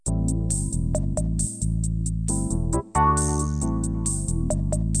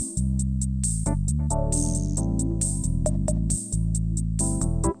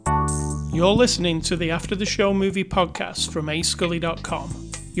You're listening to the After the Show movie podcast from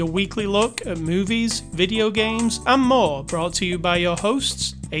ascully.com. Your weekly look at movies, video games, and more, brought to you by your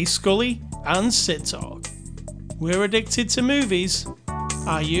hosts, A Scully and Sid Talk. We're addicted to movies.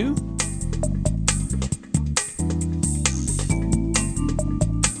 Are you?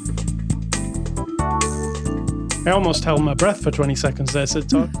 I almost held my breath for 20 seconds there, Sid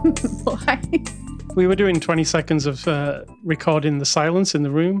Talk. Why? We were doing 20 seconds of recording the silence in the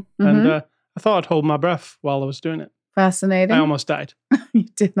room, and I thought I'd hold my breath while I was doing it. Fascinating. I almost died. You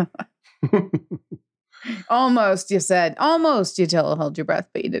did not. Almost, you said. Almost you held your breath,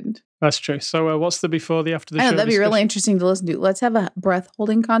 but you didn't. That's true. So what's the before, the after the show? That'd be really interesting to listen to. Let's have a breath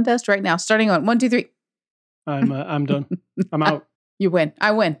holding contest right now, starting on 1, 2, 3. I'm done. I'm out. You win.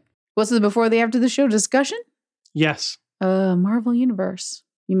 I win. What's the before, the after the show discussion? Yes. Marvel Universe.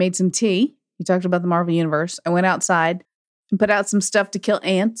 You made some tea. You talked about the Marvel Universe. I went outside and put out some stuff to kill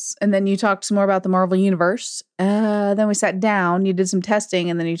ants. And then you talked some more about the Marvel Universe. Then we sat down. You did some testing.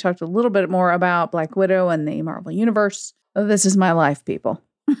 And then you talked a little bit more about Black Widow and the Marvel Universe. Oh, this is my life, people.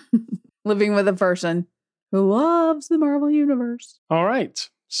 Living with a person who loves the Marvel Universe. All right.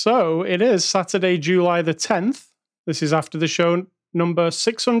 So it is Saturday, July the 10th. This is After the Show number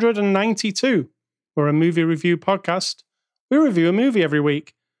 692. We're a movie review podcast. We review a movie every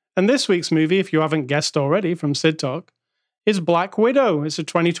week. And this week's movie, if you haven't guessed already from Sid Talk, is Black Widow. It's a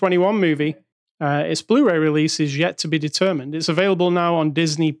 2021 movie. Its Blu-ray release is yet to be determined. It's available now on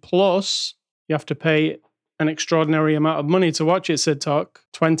Disney Plus. You have to pay an extraordinary amount of money to watch it, Sid Talk,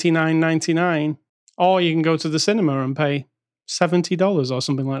 $29.99. Or you can go to the cinema and pay $70 or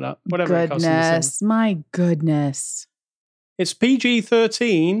something like that. Whatever it costs in the cinema. My goodness. It's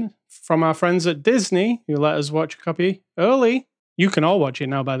PG-13 from our friends at Disney, who let us watch a copy early. You can all watch it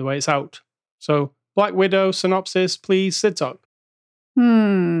now, by the way. It's out. So, Black Widow, synopsis, please, Sid Talk.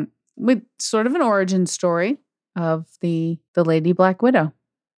 With sort of an origin story of the Lady Black Widow.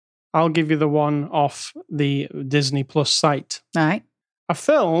 I'll give you the one off the Disney Plus site. All right. A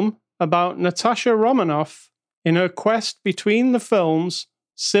film about Natasha Romanoff in her quest between the films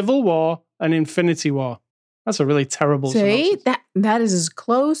Civil War and Infinity War. That's a really terrible synopsis. That is as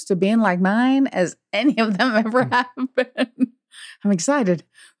close to being like mine as any of them ever have been. I'm excited.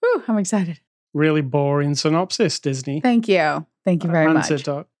 Woo, I'm excited. Really boring synopsis, Disney. Thank you. Thank you very much. Sid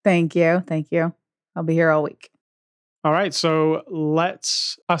Talk. Thank you. Thank you. I'll be here all week. All right, so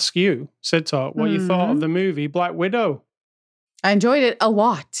let's ask you, Sid Talk, what you thought of the movie Black Widow. I enjoyed it a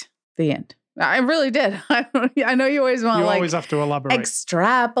lot. The end. I really did. I know you always want always have to elaborate.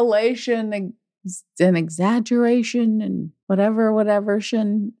 Extrapolation and exaggeration and whatever.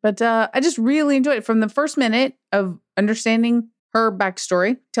 But I just really enjoyed it from the first minute of understanding her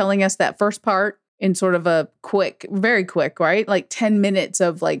backstory, telling us that first part in sort of a very quick, right? Like 10 minutes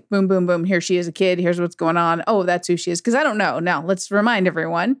of like, boom, boom, boom. Here she is a kid. Here's what's going on. Oh, that's who she is. Because I don't know. Now, let's remind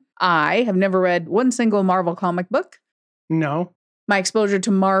everyone. I have never read one single Marvel comic book. No. My exposure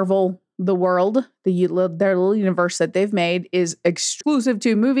to Marvel, the world, their little universe that they've made is exclusive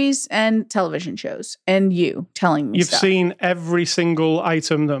to movies and television shows. And you telling me You've seen every single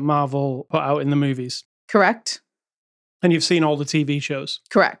item that Marvel put out in the movies. Correct. And you've seen all the TV shows.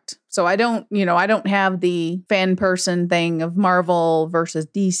 Correct. So I don't have the fan person thing of Marvel versus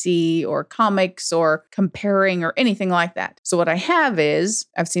DC or comics or comparing or anything like that. So what I have is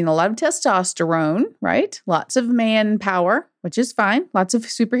I've seen a lot of testosterone, right? Lots of man power, which is fine. Lots of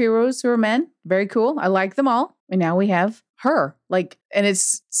superheroes who are men. Very cool. I like them all. And now we have her. And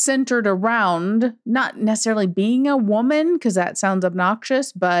it's centered around not necessarily being a woman, because that sounds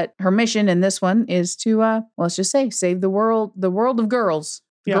obnoxious, but her mission in this one is to, let's just say, save the world of girls,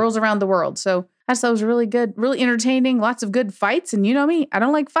 girls around the world. So I thought it was really good, really entertaining, lots of good fights. And you know me, I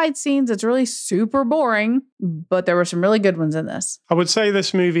don't like fight scenes. It's really super boring, but there were some really good ones in this. I would say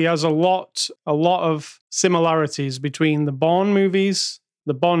this movie has a lot of similarities between the Bond movies,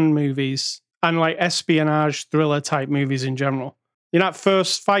 and like espionage thriller type movies in general. You know, that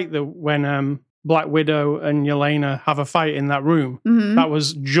first fight when Black Widow and Yelena have a fight in that room, that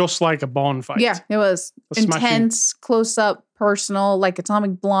was just like a Bond fight. Yeah, it was intense, close up, personal, like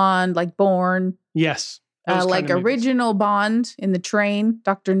Atomic Blonde, like Bourne. Yes. Like original Bond in the train,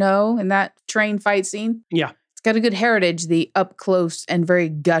 Dr. No, in that train fight scene. Yeah. It's got a good heritage, the up close and very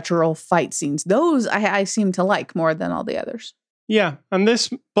guttural fight scenes. Those I seem to like more than all the others. Yeah, and this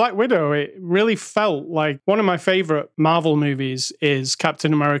Black Widow, it really felt like one of my favorite Marvel movies is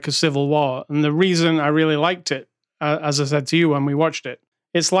Captain America Civil War. And the reason I really liked it, as I said to you when we watched it,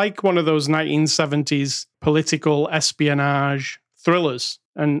 it's like one of those 1970s political espionage thrillers.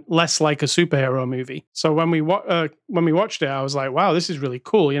 and less like a superhero movie. So when we watched it, I was like, wow, this is really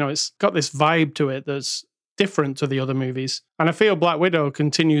cool. You know, it's got this vibe to it that's different to the other movies. And I feel Black Widow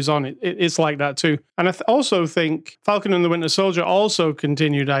continues on. It's like that too. And I also think Falcon and the Winter Soldier also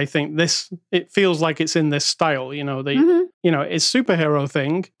continued. I think it feels like it's in this style, you know, it's superhero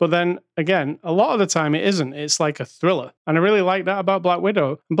thing. But then again, a lot of the time it isn't. It's like a thriller. And I really like that about Black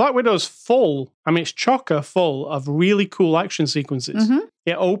Widow. And Black Widow's full, I mean, it's chocker full of really cool action sequences.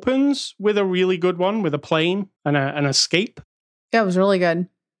 It opens with a really good one with a plane and an escape. Yeah, it was really good.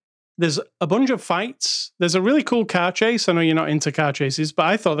 There's a bunch of fights. There's a really cool car chase. I know you're not into car chases, but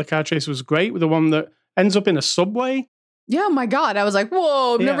I thought the car chase was great with the one that ends up in a subway. Yeah, my God. I was like,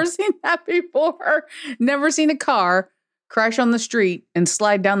 whoa, I've never seen that before. Never seen a car crash on the street and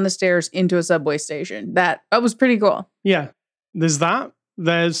slide down the stairs into a subway station. That was pretty cool. Yeah. There's that.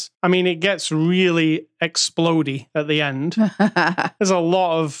 It gets really explodey at the end. There's a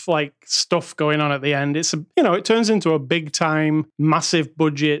lot of like stuff going on at the end. It turns into a big time, massive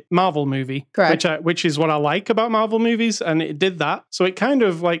budget Marvel movie. Correct. Which is what I like about Marvel movies. And it did that. So it kind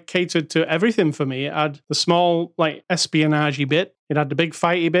of like catered to everything for me. It had the small like espionage bit. It had the big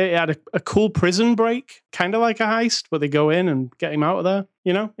fighty bit. It had a cool prison break, kind of like a heist, where they go in and get him out of there.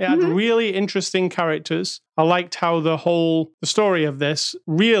 You know, it had really interesting characters. I liked how the story of this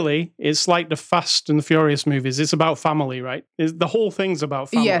really is like the Fast and the Furious movies. It's about family, right? The whole thing's about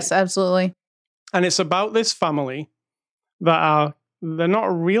family. Yes, absolutely. And it's about this family they're not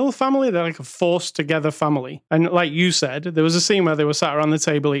a real family. They're like a forced together family. And like you said, there was a scene where they were sat around the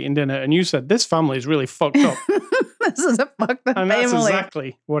table eating dinner and you said, this family is really fucked up. This is a fucked up family. And that's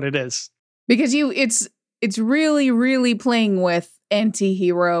exactly what it is. Because it's really, really playing with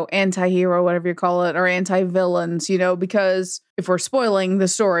anti-hero, whatever you call it, or anti-villains, because if we're spoiling the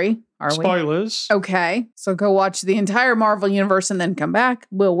story, are we? Spoilers. Okay. So go watch the entire Marvel universe and then come back.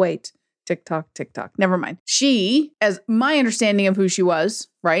 We'll wait. TikTok. Never mind. She, as my understanding of who she was,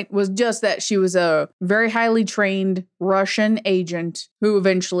 right, was just that she was a very highly trained Russian agent who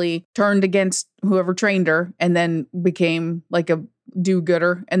eventually turned against whoever trained her and then became like a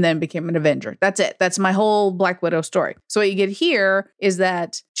do-gooder and then became an Avenger. That's it. That's my whole Black Widow story. So what you get here is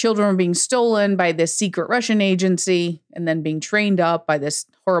that children are being stolen by this secret Russian agency and then being trained up by this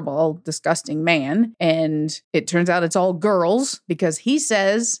horrible, disgusting man. And it turns out it's all girls because he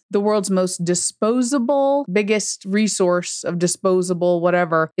says the world's most disposable, biggest resource of disposable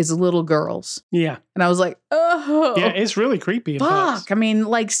whatever is little girls. Yeah. And I was like, oh. Yeah, it's really creepy. Fuck. I mean,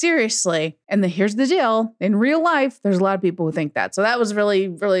 like, seriously. And here's the deal. In real life, there's a lot of people who think that. So that was really,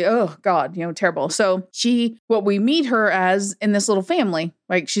 really, oh, God, terrible. So what we meet her as in this little family,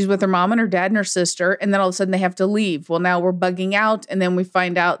 like she's with her mom and her dad and her sister. And then all of a sudden they have to leave. Well, now we're bugging out. And then we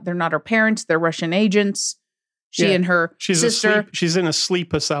find out they're not her parents. They're Russian agents. She and her sister. She's in a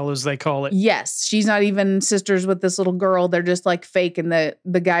sleeper cell, as they call it. Yes. She's not even sisters with this little girl. They're just like fake. And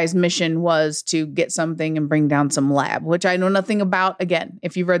the guy's mission was to get something and bring down some lab, which I know nothing about. Again,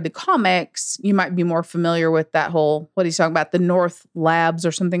 if you've read the comics, you might be more familiar with that whole, what he's talking about, the North Labs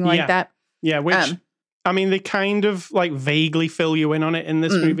or something like that. Yeah, which, they kind of like vaguely fill you in on it in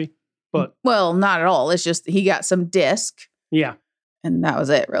this movie. But well, not at all. It's just he got some disc. Yeah. And that was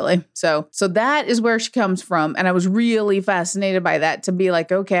it, really. So that is where she comes from. And I was really fascinated by that to be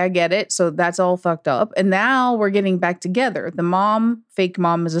like, okay, I get it. So that's all fucked up. And now we're getting back together. The fake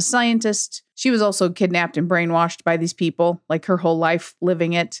mom is a scientist. She was also kidnapped and brainwashed by these people, like her whole life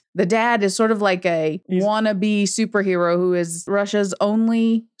living it. The dad is sort of like a wannabe superhero who is Russia's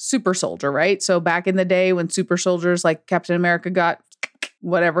only super soldier, right? So back in the day when super soldiers like Captain America got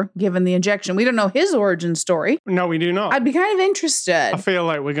given the injection. We don't know his origin story. No, we do not. I'd be kind of interested. I feel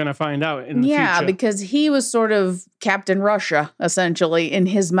like we're going to find out in the future. Yeah, because he was sort of Captain Russia, essentially, in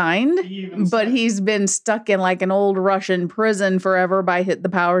his mind. But he's been stuck in like an old Russian prison forever by the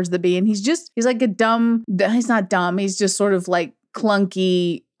powers that be. And he's like he's not dumb. He's just sort of like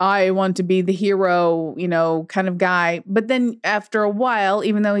clunky, I want to be the hero, kind of guy. But then after a while,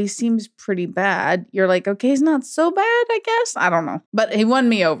 even though he seems pretty bad, you're like, okay, he's not so bad, I guess. I don't know. But he won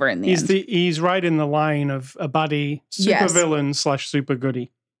me over in the end. He's right in the line of a baddie, super villain / super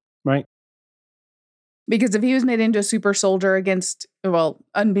goodie, right? Because if he was made into a super soldier against,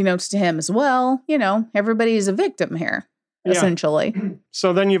 unbeknownst to him as well, everybody is a victim here. Essentially.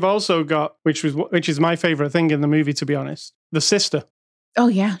 So then you've also got, which is my favorite thing in the movie, to be honest, the sister. Oh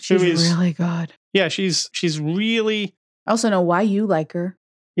yeah, she's really good. Yeah, she's really. I also know why you like her.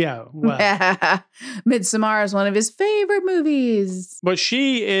 Yeah, well, Midsommar is one of his favorite movies. But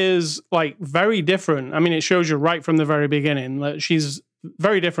she is like very different. I mean, it shows you right from the very beginning that she's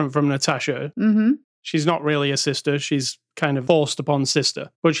very different from Natasha. Mm-hmm. she's not really a sister. She's kind of forced upon sister,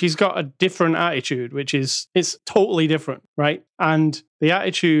 but she's got a different attitude, which is, it's totally different, right? And the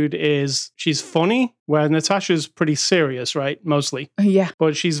attitude is she's funny, where Natasha's pretty serious, right? Mostly. Yeah.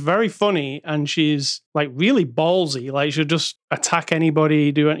 But she's very funny and she's like really ballsy. Like she'll just attack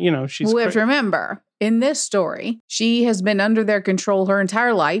anybody, do it, you know, she's We have to remember, in this story, she has been under their control her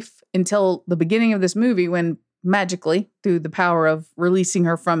entire life until the beginning of this movie when magically, through the power of releasing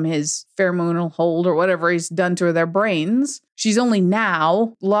her from his pheromonal hold or whatever he's done to their brains, she's only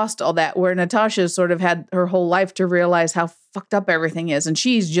now lost all that, where Natasha's sort of had her whole life to realize how fucked up everything is. And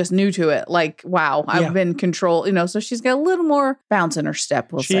she's just new to it. Like, wow, I've been controlled, you know, so she's got a little more bounce in her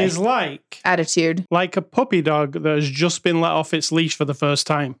step, we'll say. She's like attitude. Like a puppy dog that has just been let off its leash for the first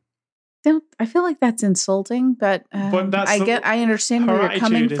time. I feel like that's insulting, but that's I understand where you're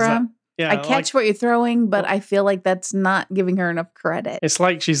coming from. I catch what you're throwing, but I feel like that's not giving her enough credit. It's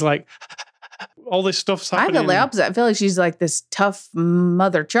like she's like, all this stuff's happening. I feel the opposite. I feel like she's like this tough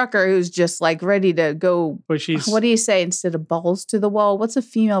mother trucker who's just like ready to go. What do you say instead of balls to the wall? What's a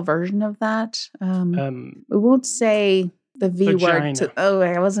female version of that? We won't say the V word.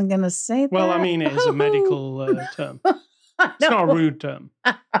 I wasn't going to say that. Well, I mean, it is a medical term. It's not a rude term.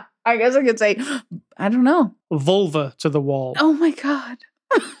 I guess I could say, I don't know. Vulva to the wall. Oh my God.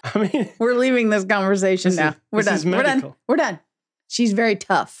 I mean, we're leaving this conversation now. We're done. We're done. She's very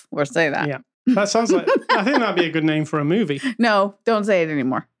tough. We'll say that. Yeah. That sounds like, I think that'd be a good name for a movie. No, don't say it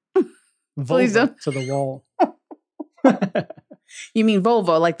anymore. Vulva Please don't. To the wall. You mean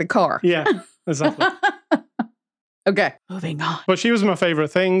Volvo, like the car? Yeah, exactly. Okay, moving on. But she was my favorite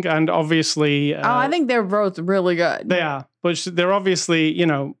thing. And obviously... I think they're both really good. They are. But they're obviously, you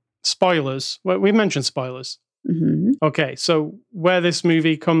know, spoilers. We mentioned spoilers. Mm-hmm. Okay, so where this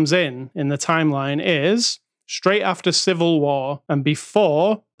movie comes in the timeline is straight after Civil War and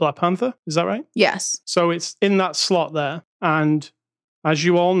before Black Panther. Is that right? Yes. So it's in that slot there. And as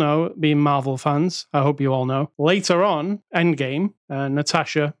you all know, being Marvel fans, I hope you all know, later on, Endgame,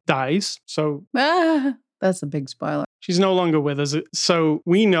 Natasha dies. So that's a big spoiler. She's no longer with us. So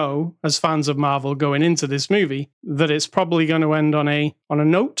we know, as fans of Marvel going into this movie, that it's probably going to end on a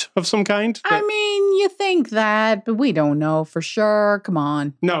note of some kind. I mean, you think that, but we don't know for sure. Come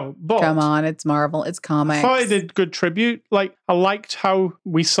on. No, but... Come on, it's Marvel. It's comics. I thought it did good tribute. Like, I liked how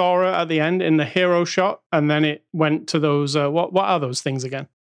we saw her at the end in the hero shot, and then it went to those... what are those things again?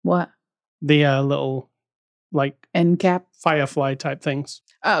 What? The little, like... End cap? Firefly type things.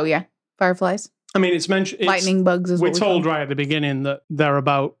 Oh, yeah. Fireflies. I mean, it's mentioned... Lightning bugs is what we're told right at the beginning that they're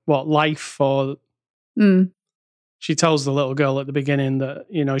about, life or... She tells the little girl at the beginning that,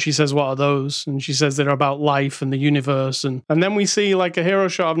 you know, she says, what are those? And she says they're about life and the universe. And then we see like a hero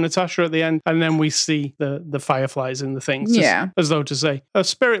shot of Natasha at the end. And then we see the fireflies in the things. Yeah. As though to say, her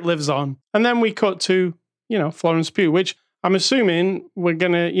spirit lives on. And then we cut to, you know, Florence Pugh, which I'm assuming we're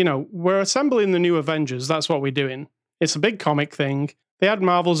going to, you know, we're assembling the new Avengers. That's what we're doing. It's a big comic thing. They had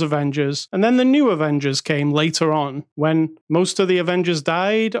Marvel's Avengers, and then the new Avengers came later on when most of the Avengers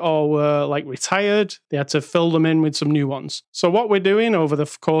died or were like retired. They had to fill them in with some new ones. So what we're doing over the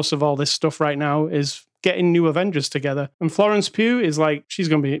course of all this stuff right now is getting new Avengers together. And Florence Pugh is like, she's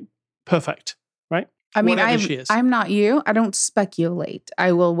going to be perfect, right? I mean, I'm not you. I don't speculate.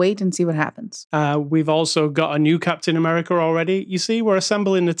 I will wait and see what happens. We've also got a new Captain America already. You see, we're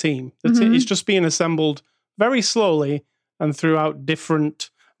assembling the team. It's just being assembled very slowly. And throughout different...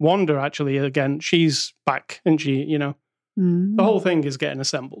 Wanda, actually, again, she's back, isn't she? You know, the whole thing is getting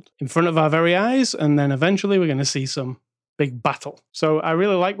assembled in front of our very eyes. And then eventually we're going to see some big battle. So I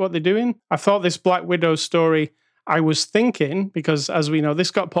really like what they're doing. I thought this Black Widow story, I was thinking, because as we know,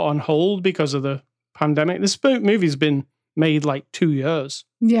 this got put on hold because of the pandemic. This movie's been made like 2 years.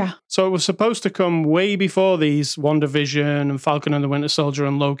 Yeah. So it was supposed to come way before these WandaVision and Falcon and the Winter Soldier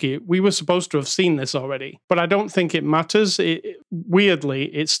and Loki. We were supposed to have seen this already, but I don't think it matters. Weirdly,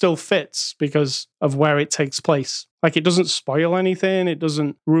 it still fits because of where it takes place. Like, it doesn't spoil anything. It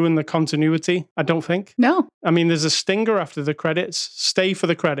doesn't ruin the continuity, I don't think. No. I mean, there's a stinger after the credits. Stay for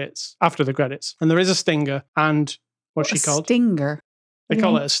the credits, after the credits. And there is a stinger. And what's she called? Stinger. They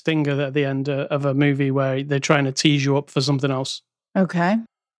call it a stinger at the end of a movie where they're trying to tease you up for something else. Okay.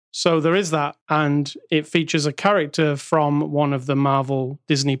 So there is that, and it features a character from one of the Marvel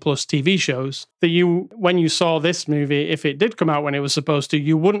Disney Plus TV shows that when you saw this movie, if it did come out when it was supposed to,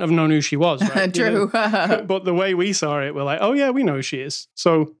 you wouldn't have known who she was, right? True. But the way we saw it, we're like, oh yeah, we know who she is.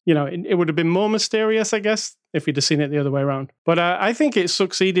 So, you know, it would have been more mysterious, I guess, if we'd have seen it the other way around. But I think it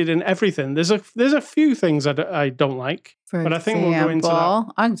succeeded in everything. There's a few things I don't like. But I think we'll go into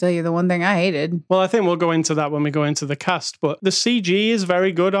that. I can tell you the one thing I hated. Well, I think we'll go into that when we go into the cast. But the CG is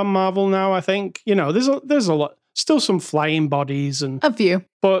very good on Marvel now, I think. think, there's a lot, still some flying bodies A few.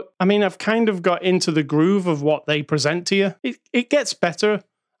 but I mean, I've kind of got into the groove of what they present to you. It gets better.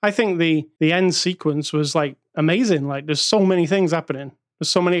 I think the end sequence was like amazing. Like there's so many things happening. There's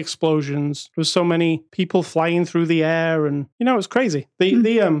so many explosions. There's so many people flying through the air, and it's crazy.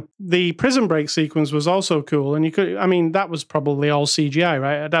 The prison break sequence was also cool, and that was probably all CGI,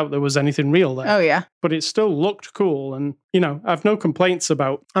 right? I doubt there was anything real there. Oh yeah, but it still looked cool, and I've no complaints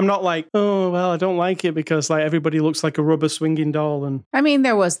about. I'm not like, oh well, I don't like it because like everybody looks like a rubber swinging doll, and I mean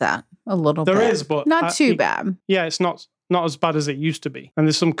there was that a little bit. There is, but not too bad. Yeah, it's not as bad as it used to be. And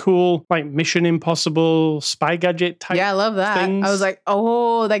there's some cool like Mission Impossible spy gadget type. Yeah, I love that. things. I was like,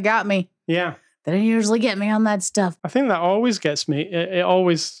 oh, they got me. Yeah. They don't usually get me on that stuff. I think that always gets me. It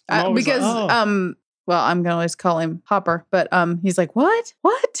always because like, oh. Well, I'm gonna always call him Hopper, but he's like, what?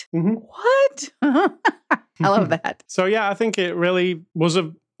 Mm-hmm. What? I love that. So yeah, I think it really was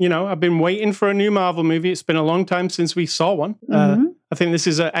I've been waiting for a new Marvel movie. It's been a long time since we saw one. Mm-hmm. I think this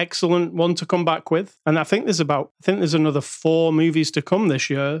is an excellent one to come back with. And I think there's another 4 movies to come this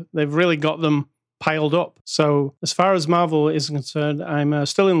year. They've really got them piled up. So as far as Marvel is concerned, I'm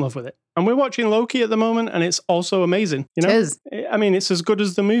still in love with it. And we're watching Loki at the moment, and it's also amazing. It is. I mean, it's as good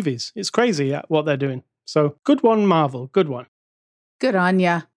as the movies. It's crazy what they're doing. So good one, Marvel. Good one. Good on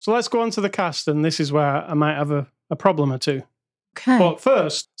ya. So let's go on to the cast, and this is where I might have a problem or two. Okay. But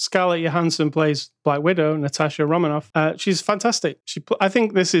first, Scarlett Johansson plays Black Widow, Natasha Romanoff. She's fantastic. I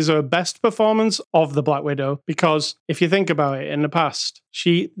think this is her best performance of the Black Widow, because if you think about it, in the past,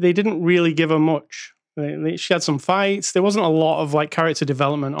 they didn't really give her much. She had some fights. There wasn't a lot of like character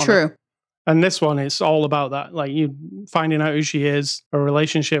development on True. her. And this one, it's all about that. Like you finding out who she is, her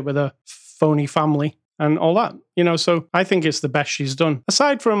relationship with her phony family, and all that. So I think it's the best she's done.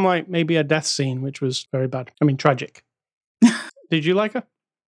 Aside from like maybe a death scene, which was very bad. I mean, tragic. Did you like her?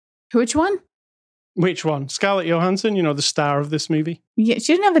 Which one? Which one? Scarlett Johansson, the star of this movie. Yeah,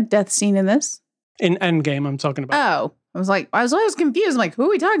 she didn't have a death scene in this. In Endgame, I'm talking about. Oh, I was always confused. I'm like, who are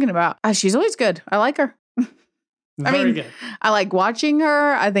we talking about? She's always good. I like her. Very good. I like watching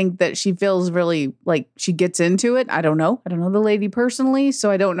her. I think that she feels really like she gets into it. I don't know the lady personally,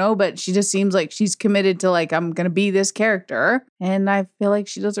 so I don't know, but she just seems like she's committed to like, I'm going to be this character. And I feel like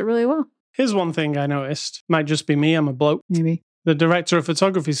she does it really well. Here's one thing I noticed. Might just be me. I'm a bloke. Maybe. The director of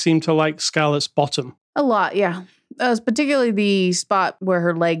photography seemed to like Scarlett's bottom. A lot, yeah. Particularly the spot where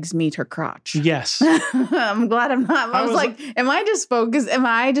her legs meet her crotch. Yes. I'm glad I'm not. I was like, am I just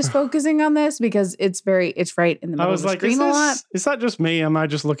focusing on this? Because it's right in the middle of the screen a lot. Is that just me? Am I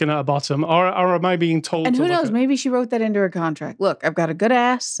just looking at a bottom? Or am I being told and to who look knows? at? Maybe she wrote that into her contract. Look, I've got a good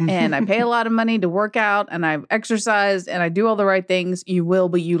ass and I pay a lot of money to work out and I've exercised and I do all the right things. You will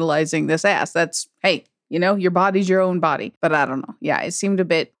be utilizing this ass. That's, hey, your body's your own body. But I don't know. Yeah, it seemed a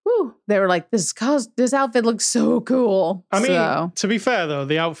bit, they were like, this outfit looks so cool. I mean, to be fair, though,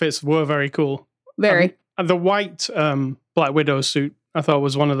 the outfits were very cool. Very. The white Black Widow suit, I thought,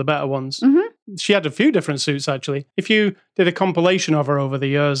 was one of the better ones. Mm-hmm. She had a few different suits, actually. If you did a compilation of her over the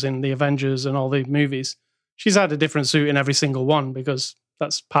years in the Avengers and all the movies, she's had a different suit in every single one because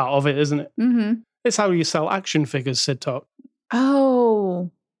that's part of it, isn't it? Mm-hmm. It's how you sell action figures, Sid Talk. Oh,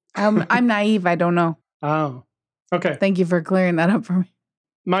 I'm naive. I don't know. Oh, okay. Thank you for clearing that up for me.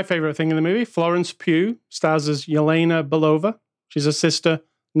 My favorite thing in the movie, Florence Pugh stars as Yelena Belova. She's a sister,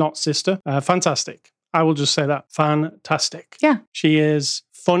 not sister. Fantastic. I will just say that. Fantastic. Yeah. She is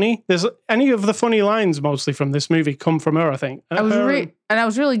funny. There's any of the funny lines mostly from this movie come from her, I think. I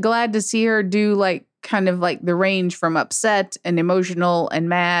was really glad to see her do like kind of like the range from upset and emotional and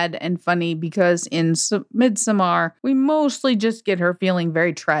mad and funny, because in Midsommar, we mostly just get her feeling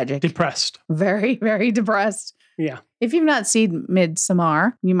very tragic. Depressed. Very, very depressed. Yeah. If you've not seen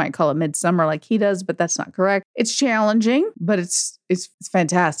Midsommar, you might call it Midsummer like he does, but that's not correct. It's challenging, but it's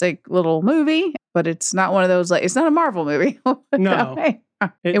fantastic little movie, but it's not one of those, like, it's not a Marvel movie. No.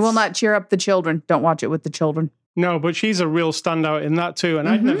 It will not cheer up the children. Don't watch it with the children. No, but she's a real standout in that too. And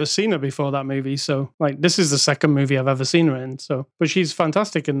I'd never seen her before that movie. So like, this is the second movie I've ever seen her in. So, but she's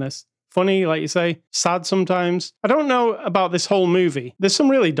fantastic in this. Funny, like you say, sad sometimes. I don't know about this whole movie. There's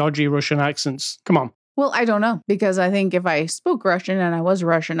some really dodgy Russian accents. Come on. Well, I don't know, because I think if I spoke Russian and I was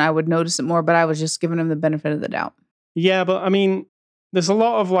Russian, I would notice it more, but I was just giving him the benefit of the doubt. Yeah, but I mean, there's a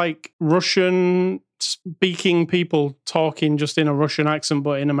lot of like Russian speaking people talking just in a Russian accent,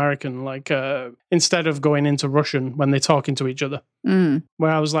 but in American, like instead of going into Russian when they're talking to each other.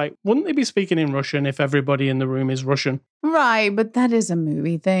 Where I was like, wouldn't they be speaking in Russian if everybody in the room is Russian? Right, but that is a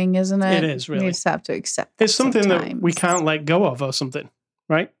movie thing, isn't it? It is, really. You just have to accept that. It's something sometimes. that we can't let go of or something,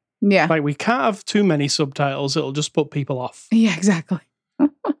 right? Yeah. Like we can't have too many subtitles. It'll just put people off. Yeah, exactly.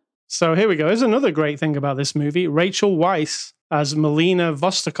 So here we go. Here's another great thing about this movie. Rachel Weisz as Melina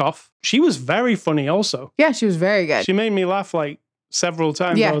Vostokov. She was very funny also. Yeah, she was very good. She made me laugh like several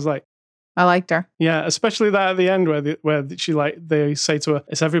times. Yeah. I was like, I liked her. yeah, especially that at the end where she they say to her,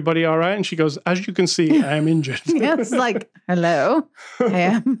 "Is everybody all right?" And she goes, "As you can see, I am injured." Yeah, it's like, hello, I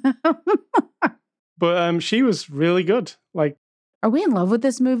am. But she was really good. Like, are we in love with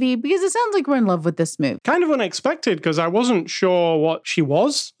this movie? Because it sounds like we're in love with this movie. kind of unexpected because I wasn't sure what she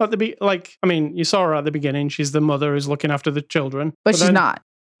was at the like. I mean, you saw her at the beginning. She's the mother who's looking after the children, But she's not.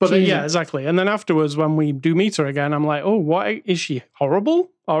 But yeah, exactly. And then afterwards, when we do meet her again, I'm like, oh, what is she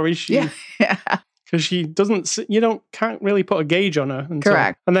horrible or is she? Yeah. Because she doesn't, can't really put a gauge on her.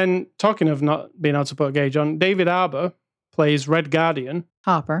 Correct. And then talking of not being able to put a gauge on, David Harbour plays Red Guardian.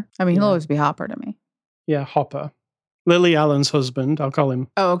 Hopper. I mean, he'll always be Hopper to me. Yeah, Hopper. Lily Allen's husband, I'll call him.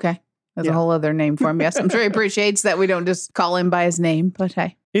 Oh, okay. There's a whole other name for him. Yes, I'm sure he appreciates that we don't just call him by his name, but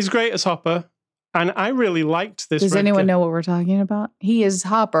hey. He's great as Hopper. And I really liked this. Does anyone know what we're talking about? He is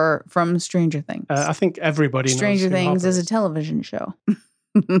Hopper from Stranger Things. I think everybody knows. Stranger Things is a television show.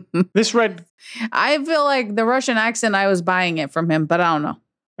 This Red... I feel like the Russian accent, I was buying it from him, but I don't know.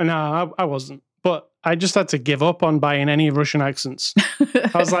 No, I wasn't. But I just had to give up on buying any Russian accents.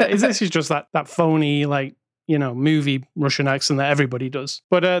 I was like, this is just that phony, like, movie Russian accent that everybody does.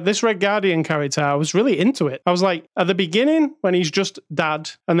 But this Red Guardian character, I was really into it. I was like, at the beginning, when he's just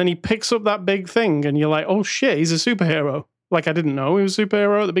dad, and then he picks up that big thing, and you're like, oh shit, he's a superhero. Like, I didn't know he was a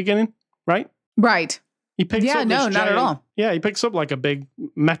superhero at the beginning, right? Right. He picks up not at all. Yeah, he picks up like a big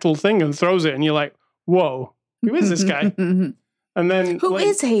metal thing and throws it, and you're like, whoa, who is this guy? And then who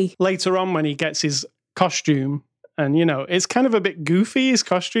is he? Later on, when he gets his costume, and it's kind of a bit goofy, his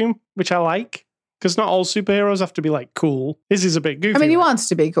costume, which I like. Because not all superheroes have to be like cool. His is a bit goofy. I mean, he wants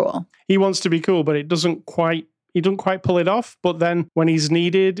to be cool. He wants to be cool, but he doesn't quite pull it off. But then when he's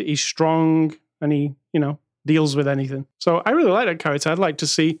needed, he's strong and he, deals with anything. So I really like that character. I'd like to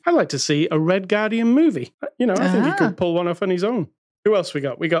see a Red Guardian movie. I think he could pull one off on his own. Who else we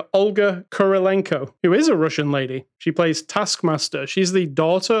got? We got Olga Kurylenko, who is a Russian lady. She plays Taskmaster. She's the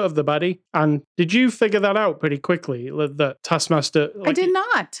daughter of the baddie. And did you figure that out pretty quickly? That Taskmaster... I did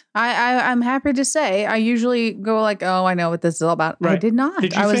not. I'm happy to say. I usually go like, oh, I know what this is all about. Right. I did not.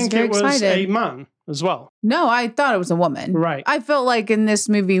 Did you think it was a man as well? No, I thought it was a woman. Right. I felt like in this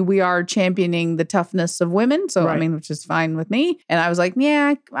movie, we are championing the toughness of women. So, right. I mean, which is fine with me. And I was like,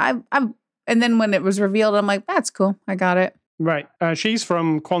 yeah, I'm... And then when it was revealed, I'm like, that's cool. I got it. Right. She's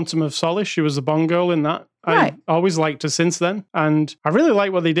from Quantum of Solace. She was the Bond girl in that. Right. I always liked her since then. And I really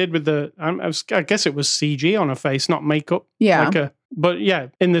like what they did with I guess it was CG on her face, not makeup. Yeah. But yeah,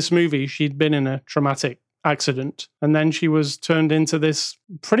 in this movie, she'd been in a traumatic accident. And then she was turned into this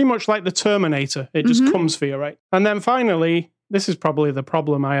pretty much like the Terminator. It just comes for you, right? And then finally, this is probably the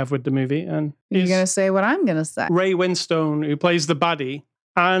problem I have with the movie. And you're going to say what I'm going to say. Ray Winstone, who plays the baddie.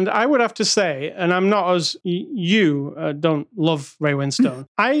 And I would have to say, and I'm not as you don't love Ray Winstone.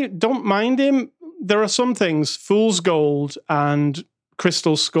 I don't mind him. There are some things, Fool's Gold and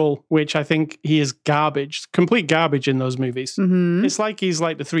Crystal Skull, which I think he is garbage, complete garbage in those movies. Mm-hmm. It's like he's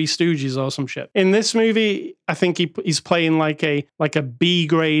like the Three Stooges or some shit. In this movie, I think he's playing like a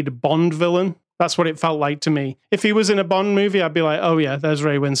B-grade Bond villain. That's what it felt like to me. If he was in a Bond movie, I'd be like, oh yeah, there's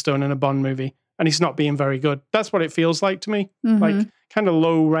Ray Winstone in a Bond movie. And he's not being very good. That's what it feels like to me. Mm-hmm. Like kind of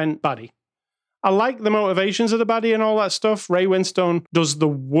low rent baddie. I like the motivations of the baddie and all that stuff. Ray Winstone does the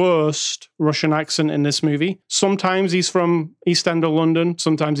worst Russian accent in this movie. Sometimes he's from East End of London.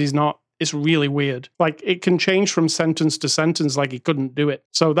 Sometimes he's not. It's really weird. Like it can change from sentence to sentence like he couldn't do it.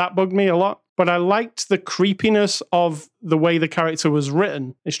 So that bugged me a lot. But I liked the creepiness of the way the character was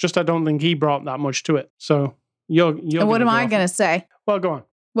written. It's just I don't think he brought that much to it. So you're and what am I going to say? Well, go on.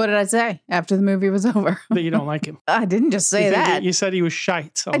 What did I say after the movie was over? That you don't like him. I didn't just say that. You said he was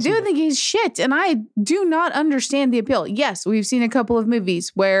shite. I do think he's shit, and I do not understand the appeal. Yes, we've seen a couple of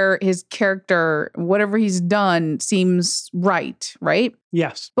movies where his character, whatever he's done, seems right?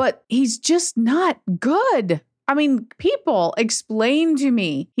 Yes. But he's just not good. I mean, people explain to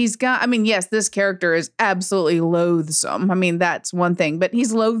me yes, this character is absolutely loathsome. I mean, that's one thing, but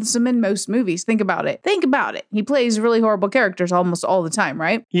he's loathsome in most movies. Think about it. He plays really horrible characters almost all the time,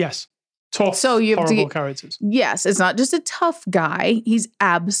 right? Yes. Tough, so you have horrible characters. Yes, it's not just a tough guy. He's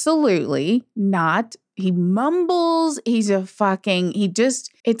absolutely not. He mumbles. It's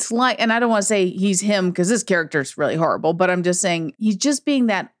like, and I don't want to say he's him because this character is really horrible, but I'm just saying he's just being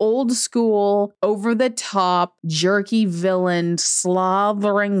that old school, over the top, jerky villain,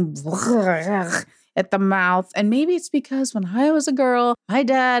 slobbering. at the mouth. And maybe it's because when I was a girl, my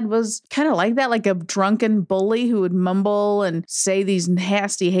dad was kind of like that, like a drunken bully who would mumble and say these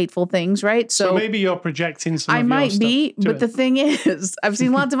nasty, hateful things, right? So maybe you're projecting some I of your might stuff be, to but it. the thing is, I've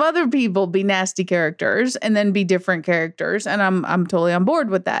seen lots of other people be nasty characters and then be different characters, and I'm totally on board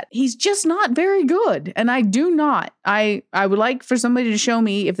with that. He's just not very good, and I do not. I would like for somebody to show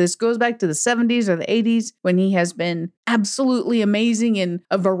me if this goes back to the 70s or the 80s when he has been absolutely amazing in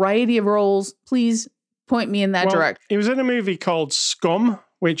a variety of roles. Please point me in that direction. He was in a movie called Scum,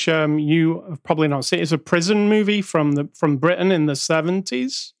 which you have probably not seen. It's a prison movie from Britain in the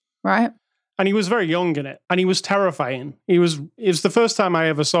 70s. Right. And he was very young in it, and he was terrifying. It was the first time I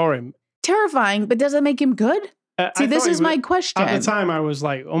ever saw him. Terrifying, but does it make him good? See, this is my question. At the time, I was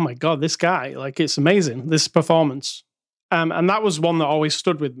like, oh my God, this guy, like, it's amazing, this performance. And that was one that always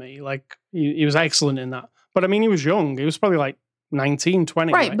stood with me. Like, he was excellent in that. But I mean, he was young. He was probably like 19,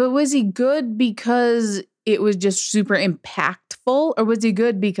 20. Right, but was he good because it was just super impactful, or was he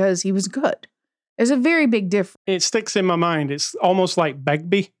good because he was good? There's a very big difference. It sticks in my mind. It's almost like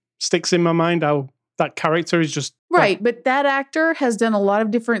Begbie sticks in my mind, how that character is just... Right, but that actor has done a lot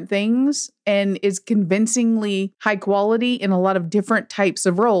of different things and is convincingly high quality in a lot of different types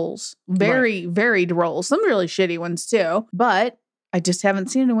of roles. Very varied roles. Some really shitty ones too. But I just haven't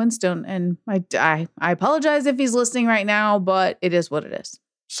seen it in Winstone. And I apologize if he's listening right now, but it is what it is.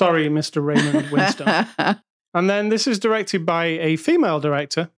 Sorry, Mr. Raymond Winstone. And then this is directed by a female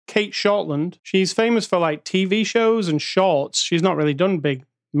director, Kate Shortland. She's famous for like TV shows and shorts. She's not really done big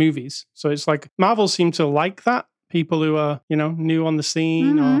movies. So it's like Marvel seem to like that. People who are, new on the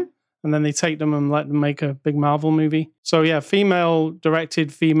scene, and then they take them and let them make a big Marvel movie. So yeah, female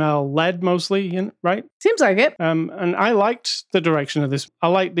directed, female led mostly, right? Seems like it. And I liked the direction of this. I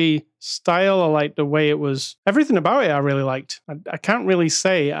liked the style. I liked the way it was. Everything about it I really liked. I can't really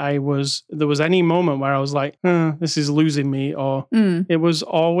say there was any moment where I was like, this is losing me, or it was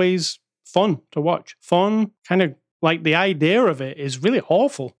always fun to watch. Fun, kind of like the idea of it is really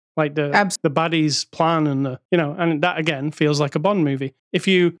awful. Like the baddies plan and and that again feels like a Bond movie.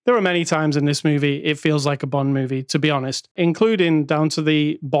 There are many times in this movie it feels like a Bond movie, to be honest, including down to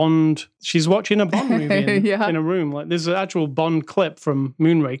the Bond. She's watching a Bond movie in a room. Like there's an actual Bond clip from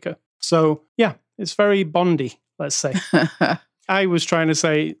Moonraker. So yeah, it's very Bondy, let's say. I was trying to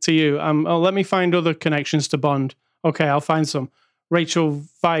say to you, let me find other connections to Bond. Okay, I'll find some. Rachel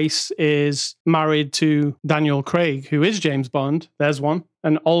Weisz is married to Daniel Craig, who is James Bond. There's one.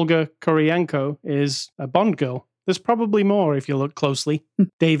 And Olga Kurylenko is a Bond girl. There's probably more if you look closely.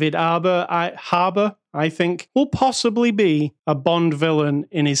 David Harbour, I think, will possibly be a Bond villain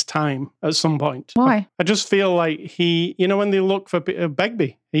in his time at some point. Why? I just feel like he, when they look for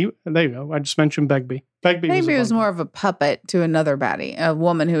Begbie. There you go. I just mentioned Begbie. Maybe he was more of a puppet to another baddie, a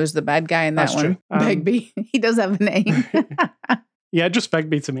woman who was the bad guy in that That's one. True. Begbie. He does have a name. Yeah, just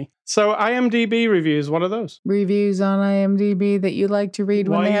Begbie to me. So IMDb reviews, what are those? Reviews on IMDb that you like to read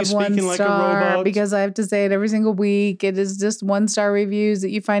when they have 1 star. Like a robot? Because I have to say it every single week. It is just 1-star reviews that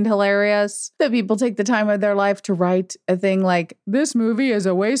you find hilarious. That people take the time of their life to write a thing like, this movie is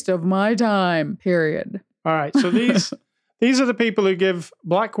a waste of my time, period. All right, so these are the people who give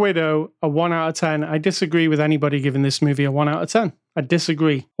Black Widow a 1 out of 10. I disagree with anybody giving this movie a 1 out of 10. I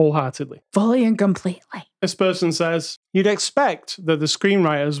disagree wholeheartedly. Fully and completely. This person says, you'd expect that the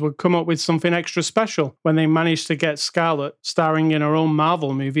screenwriters would come up with something extra special when they managed to get Scarlett starring in her own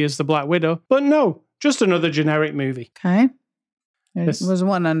Marvel movie as the Black Widow. But no, just another generic movie. Okay. There was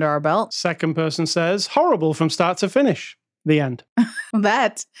one under our belt. Second person says, horrible from start to finish. The end.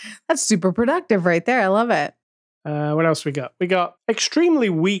 That's super productive right there. I love it. What else we got? We got extremely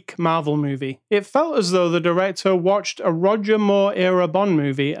weak Marvel movie. It felt as though the director watched a Roger Moore era Bond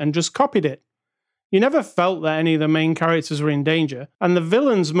movie and just copied it. You never felt that any of the main characters were in danger, and the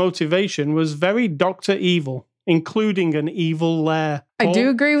villain's motivation was very Dr. Evil, including an evil lair. I do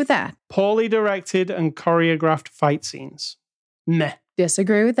agree with that. Poorly directed and choreographed fight scenes. Meh.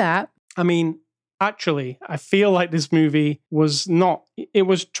 Disagree with that. I mean, actually, I feel like this movie was not... It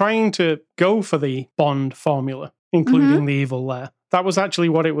was trying to go for the Bond formula, including the evil lair. That was actually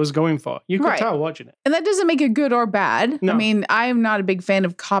what it was going for. You could tell watching it. And that doesn't make it good or bad. No. I mean, I am not a big fan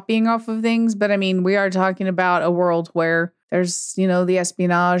of copying off of things, but I mean, we are talking about a world where there's, the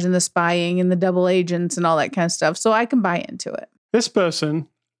espionage and the spying and the double agents and all that kind of stuff. So I can buy into it. This person,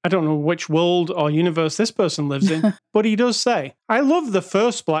 I don't know which world or universe this person lives in, but he does say, I love the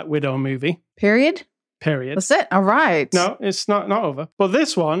first Black Widow movie. Period. That's it. All right. No, it's not over. But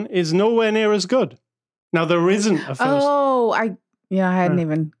this one is nowhere near as good. Now, there isn't a first. Oh, I hadn't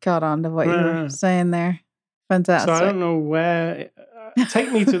even caught on to what you were saying there. Fantastic. So I don't know where.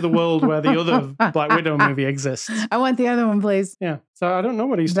 take me to the world where the other Black Widow movie exists. I want the other one, please. Yeah. So I don't know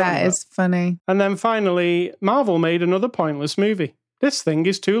what he's talking about. That is funny. And then finally, Marvel made another pointless movie. This thing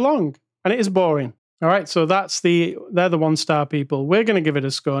is too long and it is boring. All right. So they're the 1-star people. We're going to give it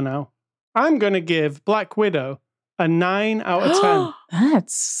a score now. I'm going to give Black Widow a 9 out of 10.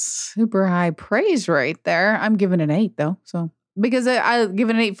 That's super high praise right there. I'm giving it an 8 though. So because I give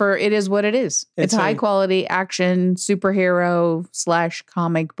it an 8 for it is what it is. It's high quality action superhero /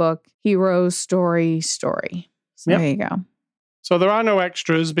 comic book hero story. So There you go. So there are no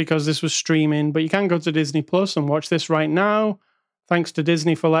extras because this was streaming, but you can go to Disney Plus and watch this right now. Thanks to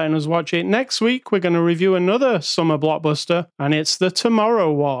Disney for letting us watch it. Next week, we're going to review another summer blockbuster, and it's The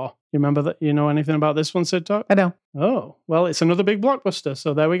Tomorrow War. You remember that? You know anything about this one, Sid Talk? I know. Oh, well, it's another big blockbuster,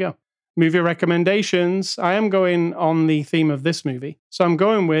 so there we go. Movie recommendations. I am going on the theme of this movie. So I'm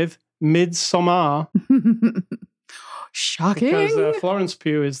going with Midsommar. Shocking. Because Florence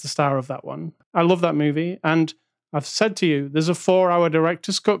Pugh is the star of that one. I love that movie. And I've said to you, there's a 4-hour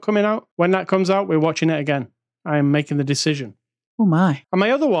director's cut coming out. When that comes out, we're watching it again. I am making the decision. Oh, my. And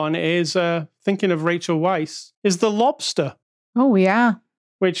my other one is, thinking of Rachel Weisz, is The Lobster. Oh, yeah.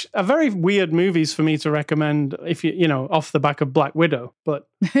 Which are very weird movies for me to recommend if you know, off the back of Black Widow, but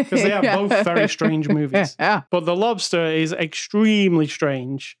because they are both very strange movies. Yeah. But The Lobster is extremely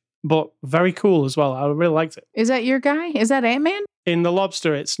strange, but very cool as well. I really liked it. Is that your guy? Is that Ant-Man? In The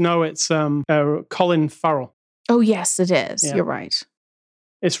Lobster, it's Colin Farrell. Oh, yes, it is. Yeah. You're right.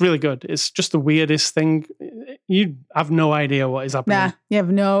 It's really good. It's just the weirdest thing. You have no idea what is happening. Nah, you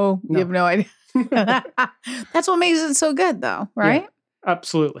have no idea. That's what makes it so good, though, right? Yeah,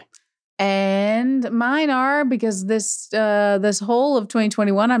 absolutely. And mine are, because this whole of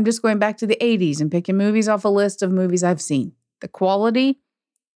 2021, I'm just going back to the 80s and picking movies off a list of movies I've seen. The quality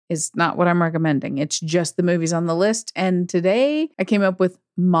is not what I'm recommending. It's just the movies on the list. And today I came up with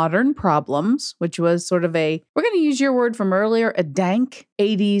Modern Problems, which was sort of we're going to use your word from earlier, a dank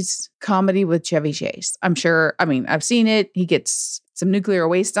 80s comedy with Chevy Chase. I've seen it. He gets some nuclear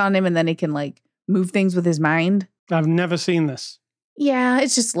waste on him and then he can move things with his mind. I've never seen this. Yeah,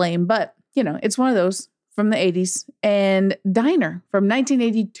 it's just lame, but it's one of those from the 80s. And Diner from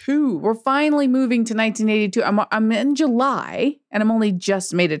 1982. We're finally moving to 1982. I'm in July and I'm only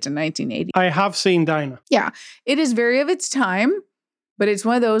just made it to 1980. I have seen Diner. Yeah, it is very of its time, but it's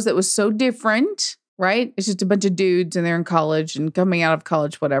one of those that was so different, right? It's just a bunch of dudes and they're in college and coming out of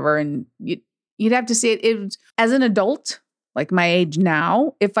college, whatever. And you'd have to see it. It was, as an adult, like my age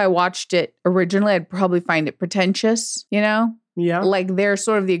now, if I watched it originally, I'd probably find it pretentious, Yeah. Like they're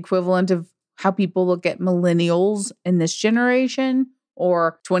sort of the equivalent of how people look at millennials in this generation,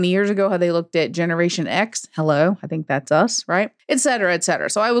 or 20 years ago, how they looked at Generation X. Hello, I think that's us, right? Et cetera, et cetera.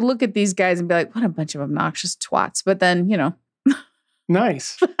 So I would look at these guys and be like, what a bunch of obnoxious twats. But then,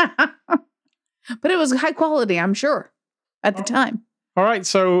 Nice. But it was high quality, I'm sure, at the time. All right,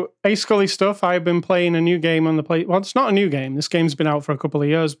 so Ace Scully stuff. I've been playing a new game on the play. Well, it's not a new game. This game's been out for a couple of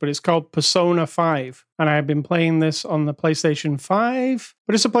years, but it's called Persona 5. And I've been playing this on the PlayStation 5,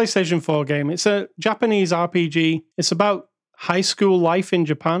 but it's a PlayStation 4 game. It's a Japanese RPG. It's about high school life in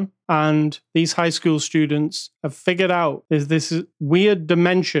Japan. And these high school students have figured out there's this weird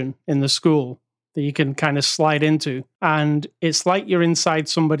dimension in the school that you can kind of slide into. And it's like you're inside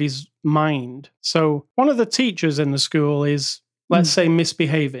somebody's mind. So one of the teachers in the school is, let's say,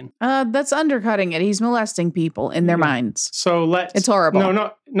 misbehaving. That's undercutting it. He's molesting people in their minds. So It's horrible.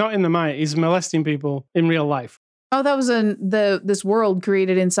 No, not in the mind. He's molesting people in real life. Oh, that was this world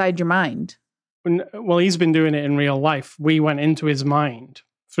created inside your mind. Well, he's been doing it in real life. We went into his mind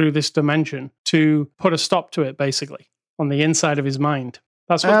through this dimension to put a stop to it, basically, on the inside of his mind.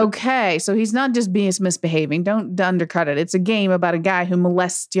 That's what okay, so he's not just being misbehaving. Don't undercut it. It's a game about a guy who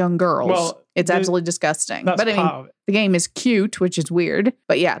molests young girls. Well, it's absolutely disgusting. That's but part of it. The game is cute, which is weird.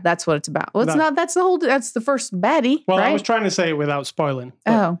 But yeah, that's what it's about. Well, it's not. That's the first baddie. Well, right? I was trying to say it without spoiling.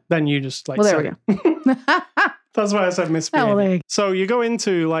 Oh, then you just well, there we go. That's why I said misbehaving. Oh, there you go. So you go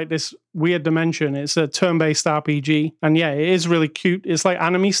into this weird dimension. It's a turn-based RPG. And yeah, it is really cute. It's like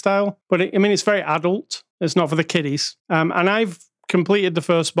anime style. But it's very adult. It's not for the kiddies. And I've completed the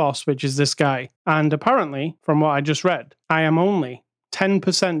first boss, which is this guy. And apparently, from what I just read, I am only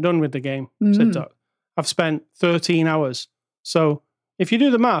 10% done with the game. I've spent 13 hours. So if you do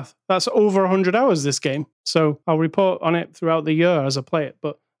the math, that's over 100 hours this game. So I'll report on it throughout the year as I play it.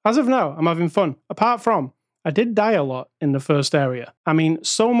 But as of now, I'm having fun. Apart from, I did die a lot in the first area.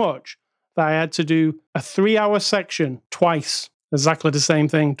 So much that I had to do a 3-hour section twice. Exactly the same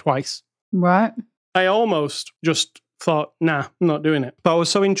thing twice. Right. I almost just thought, nah, I'm not doing it. But I was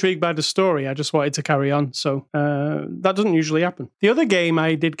so intrigued by the story, I just wanted to carry on. So that doesn't usually happen. The other game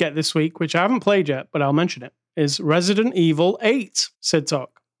I did get this week, which I haven't played yet, but I'll mention it, is Resident Evil 8, Sid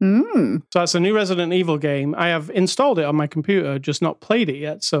Talk. So that's a new Resident Evil game. I have installed it on my computer, just not played it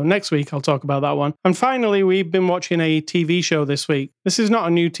yet. So next week I'll talk about that one. And finally, we've been watching a TV show this week. This is not a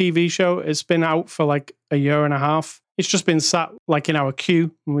new TV show. It's been out for like a year and a half. It's just been sat like in our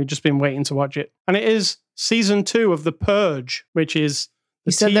queue, and we've just been waiting to watch it. And it is season 2 of The Purge, which is...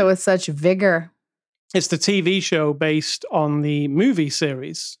 You said that with such vigor. It's the TV show based on the movie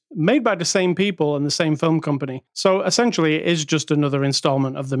series, made by the same people and the same film company. So essentially, it is just another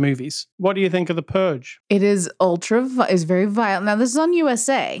installment of the movies. What do you think of The Purge? It is is very violent. Now, this is on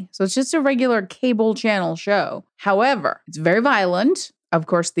USA, so it's just a regular cable channel show. However, it's very violent. Of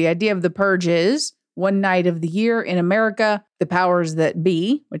course, the idea of The Purge is one night of the year in America, the powers that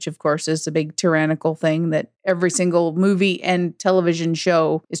be, which of course is a big tyrannical thing that every single movie and television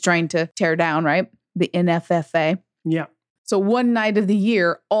show is trying to tear down, right? The NFFA. Yeah. So one night of the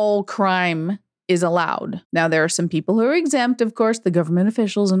year, all crime is allowed. Now, there are some people who are exempt, of course, the government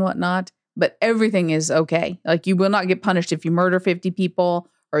officials and whatnot, but everything is okay. Like, you will not get punished if you murder 50 people.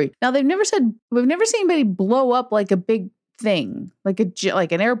 Now, we've never seen anybody blow up like a big thing, like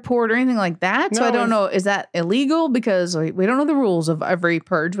an airport or anything like that. So I don't know, is that illegal? Because we don't know the rules of every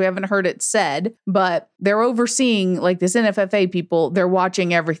purge. We haven't heard it said, but they're overseeing, like, this NFFA people, they're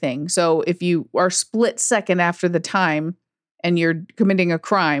watching everything. So if you are split second after the time and you're committing a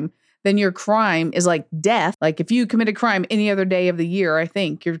crime, then your crime is like death. Like, if you commit a crime any other day of the year, I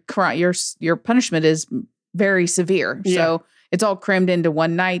think your punishment is very severe. Yeah. So it's all crammed into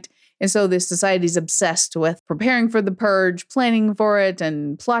one night. And so this society is obsessed with preparing for the purge, planning for it,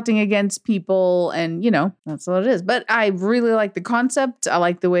 and plotting against people. And, that's what it is. But I really like the concept. I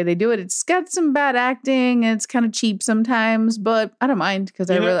like the way they do it. It's got some bad acting, and it's kind of cheap sometimes, but I don't mind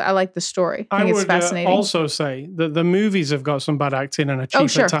because I like the story. I think it's fascinating. I would also say that the movies have got some bad acting and are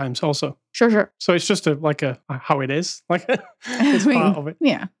cheap at times also. Sure. So it's just how it is. Like, it's part of it.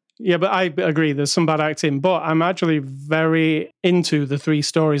 Yeah. Yeah, but I agree. There's some bad acting, but I'm actually very into the 3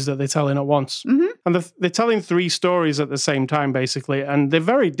 stories that they're telling at once. Mm-hmm. And they're telling 3 stories at the same time, basically, and they're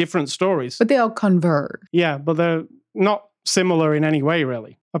very different stories. But they all converge. Yeah, but they're not similar in any way,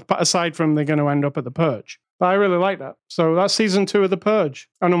 really, aside from they're going to end up at the Purge. But I really like that. So that's season 2 of the Purge.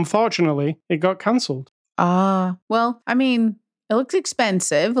 And unfortunately, it got cancelled. Well, I mean... It looks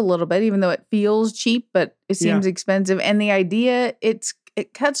expensive a little bit, even though it feels cheap, but it seems expensive. And the idea, it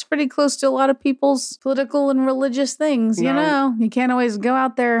cuts pretty close to a lot of people's political and religious things. No. You can't always go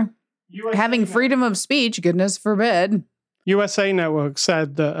out there having freedom of speech. Goodness forbid. USA Network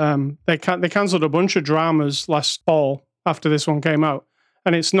said that they cancelled a bunch of dramas last fall after this one came out.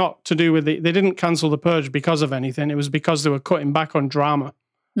 And it's not to do with they didn't cancel The Purge because of anything. It was because they were cutting back on drama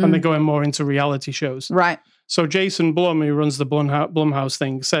and they're going more into reality shows. Right. So Jason Blum, who runs the Blumhouse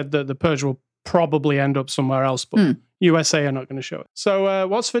thing, said that The Purge will probably end up somewhere else, but USA are not going to show it. So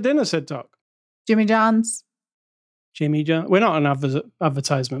what's for dinner, Sid Talk? Jimmy John's. Jimmy John. We're not an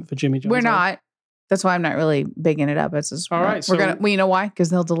advertisement for Jimmy John's. We're not. That's why I'm not really bigging it up. It's just, all right. We're gonna. Well, you know why? Because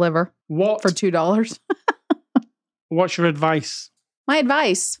they'll deliver. What for $2? What's your advice? My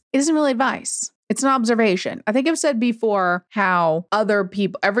advice isn't really advice. It's an observation. I think I've said before how other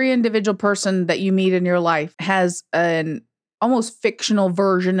people, every individual person that you meet in your life has an almost fictional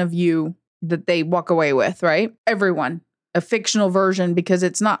version of you that they walk away with, right? Everyone. A fictional version because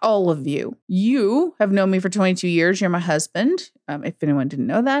it's not all of you. You have known me for 22 years. You're my husband, if anyone didn't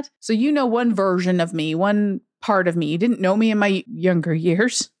know that. So you know one version of me, one part of me. You didn't know me in my younger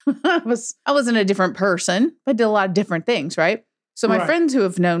years. I wasn't a different person. I did a lot of different things, right? So my friends who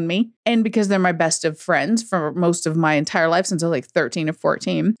have known me, and because they're my best of friends for most of my entire life since I was like 13 or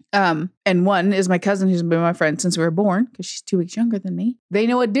 14, and one is my cousin who's been my friend since we were born because she's 2 weeks younger than me. They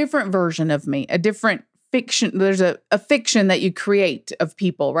know a different version of me, a different fiction. There's a fiction that you create of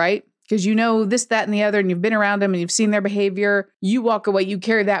people, right? Because you know this, that, and the other, and you've been around them and you've seen their behavior. You walk away, you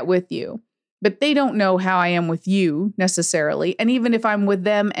carry that with you. But they don't know how I am with you necessarily. And even if I'm with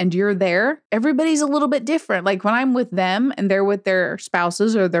them and you're there, everybody's a little bit different. Like when I'm with them and they're with their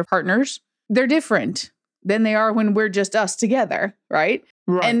spouses or their partners, they're different than they are when we're just us together, right?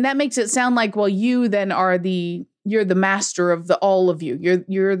 And that makes it sound like, well, you then are you're the master of all of you.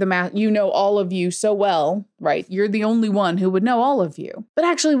 You're the you know all of you so well, right? You're the only one who would know all of you. But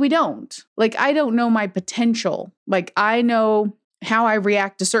actually we don't. Like I don't know my potential. Like I know how I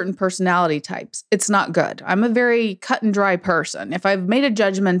react to certain personality types. It's not good. I'm a very cut and dry person. If I've made a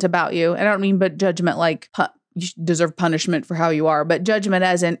judgment about you, I don't mean but judgment like you deserve punishment for how you are. But judgment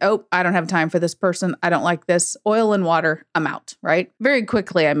as in, oh, I don't have time for this person. I don't like this. Oil and water, I'm out, right? Very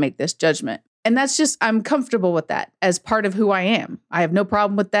quickly, I make this judgment. And that's just, I'm comfortable with that as part of who I am. I have no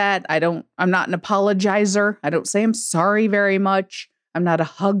problem with that. I'm not an apologizer. I don't say I'm sorry very much. I'm not a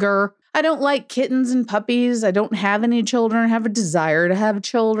hugger. I don't like kittens and puppies. I don't have any children. I have a desire to have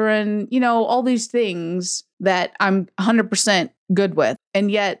children. All these things that I'm 100% good with.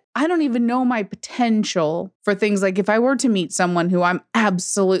 And yet I don't even know my potential for things like if I were to meet someone who I'm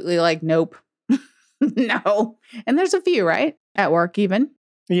absolutely like, nope, no. And there's a few, right? At work even.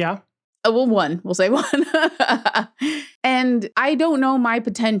 Yeah. Well, one. We'll say one. And I don't know my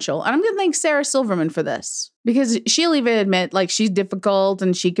potential. And I'm going to thank Sarah Silverman for this because she'll even admit like she's difficult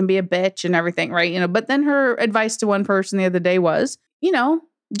and she can be a bitch and everything, right? But then her advice to one person the other day was,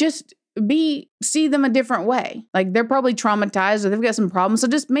 just see them a different way. Like they're probably traumatized or they've got some problems. So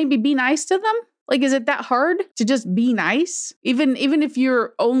just maybe be nice to them. Like, is it that hard to just be nice? Even if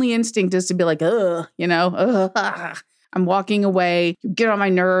your only instinct is to be like, I'm walking away. You get on my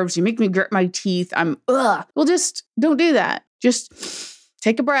nerves. You make me grit my teeth. Well, just don't do that. Just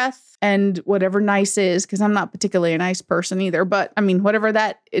take a breath and whatever nice is, because I'm not particularly a nice person either. But I mean, whatever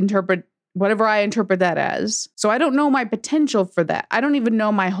I interpret that as. So I don't know my potential for that. I don't even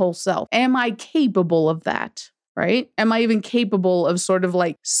know my whole self. Am I capable of that? Right? Am I even capable of sort of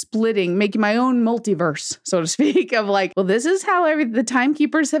like making my own multiverse, so to speak, of like, well, this is how the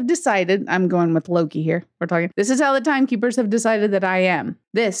timekeepers have decided. I'm going with Loki here. We're talking. This is how the timekeepers have decided that I am.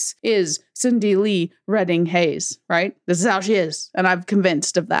 This is Cindy Lee Redding Hayes, right? This is how she is. And I'm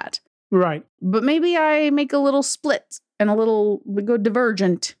convinced of that. Right. But maybe I make a little split and go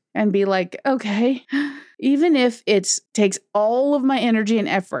divergent and be like, okay, even if it takes all of my energy and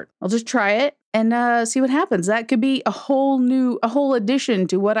effort, I'll just try it and see what happens. That could be a whole addition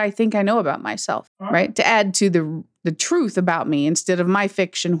to what I think I know about myself, right? To add to the truth about me instead of my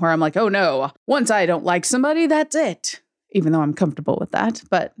fiction where I'm like, oh no, once I don't like somebody, that's it. Even though I'm comfortable with that.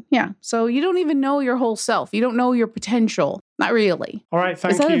 But yeah, so you don't even know your whole self. You don't know your potential. Not really. All right,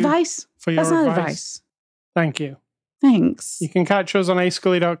 thank you. Is that advice? For your That's not advice. Thank you. Thanks. You can catch us on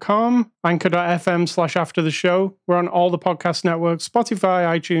ascully.com, anchor.fm/after the show. We're on all the podcast networks, Spotify,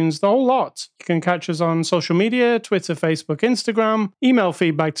 iTunes, the whole lot. You can catch us on social media, Twitter, Facebook, Instagram. Email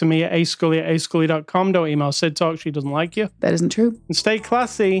feedback to me at ascully@ascully.com. Don't email Sid Talk. She doesn't like you. That isn't true. And stay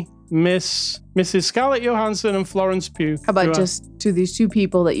classy, Mrs. Scarlett Johansson and Florence Pugh. How about just to these two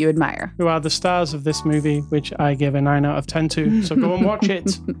people that you admire? Who are the stars of this movie, which I give a 9 out of 10 to. So go and watch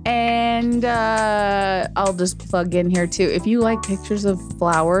it. And I'll just plug in here too. If you like pictures of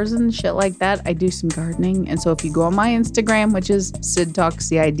flowers and shit like that, I do some gardening. And so if you go on my Instagram, which is Sid Talk,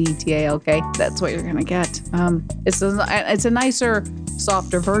 CIDTALK, that's what you're going to get. It's a nicer,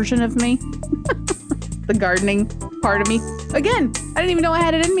 softer version of me. The gardening part of me. Again, I didn't even know I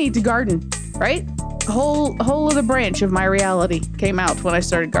had it in me to garden, right? A whole other branch of my reality came out when I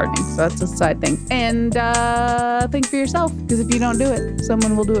started gardening. So that's a side thing. And think for yourself, because if you don't do it,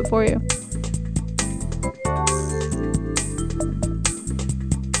 someone will do it for you.